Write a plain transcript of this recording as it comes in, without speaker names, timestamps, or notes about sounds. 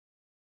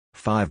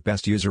5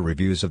 Best User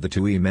Reviews of the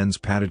TUOY Men's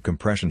Padded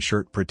Compression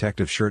Shirt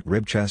Protective Shirt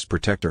Rib Chest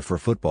Protector for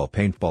Football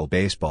Paintball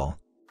Baseball.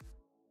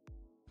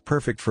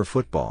 Perfect for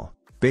football,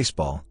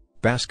 baseball,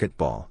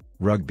 basketball,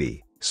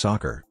 rugby,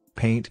 soccer,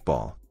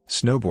 paintball,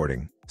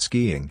 snowboarding,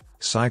 skiing,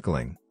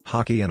 cycling,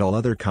 hockey and all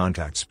other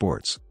contact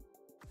sports.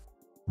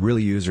 Real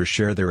users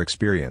share their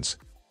experience.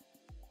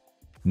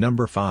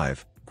 Number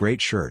 5,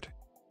 Great Shirt.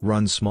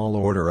 Run small,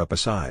 order up a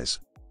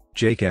size.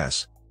 Jake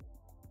S.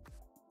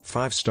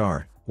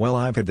 5-star, well,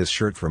 I've had this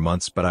shirt for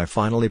months but I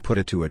finally put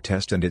it to a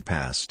test and it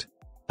passed.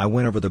 I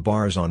went over the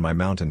bars on my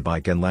mountain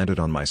bike and landed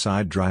on my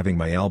side, driving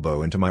my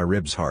elbow into my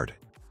ribs hard.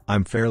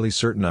 I'm fairly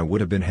certain I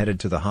would have been headed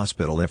to the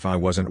hospital if I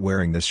wasn't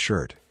wearing this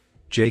shirt.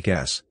 Jake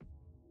S.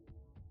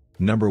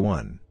 Number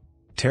 1.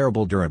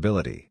 Terrible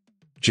durability.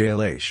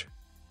 JLH.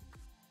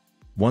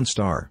 1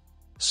 star.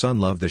 Son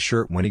loved the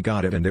shirt when he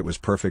got it and it was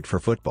perfect for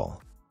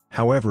football.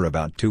 However,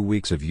 about 2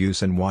 weeks of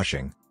use and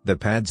washing, the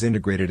pads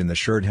integrated in the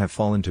shirt have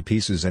fallen to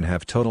pieces and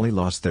have totally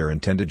lost their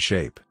intended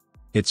shape.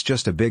 It's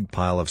just a big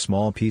pile of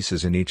small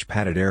pieces in each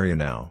padded area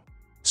now.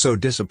 So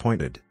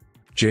disappointed.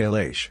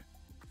 JLH.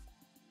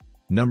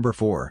 Number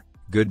 4,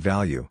 good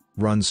value,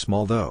 runs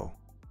small though.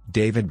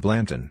 David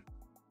Blanton.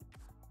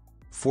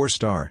 4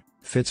 star,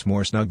 fits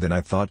more snug than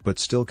I thought but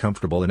still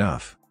comfortable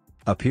enough.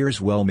 Appears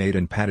well made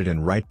and padded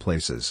in right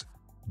places.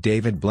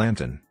 David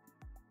Blanton.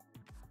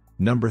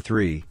 Number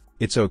 3,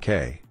 it's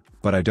okay,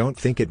 but I don't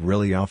think it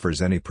really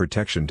offers any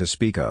protection to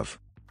speak of.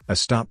 A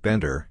stop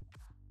bender.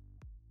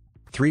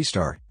 3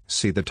 star,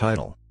 see the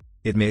title.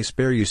 It may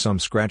spare you some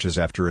scratches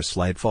after a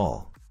slight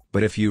fall,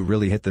 but if you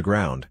really hit the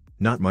ground,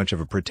 not much of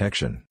a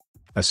protection.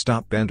 A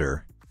stop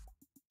bender.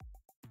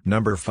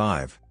 Number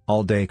 5,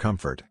 all day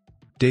comfort.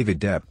 David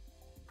Depp.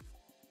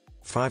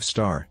 5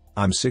 star,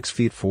 I'm 6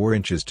 feet 4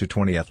 inches to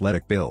 20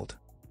 athletic build.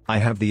 I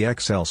have the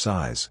XL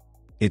size.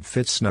 It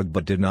fits snug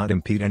but did not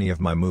impede any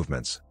of my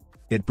movements.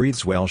 It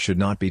breathes well, should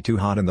not be too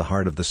hot in the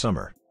heart of the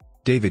summer.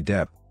 David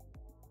Depp.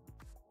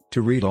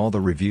 To read all the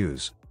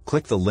reviews,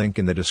 click the link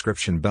in the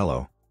description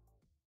below.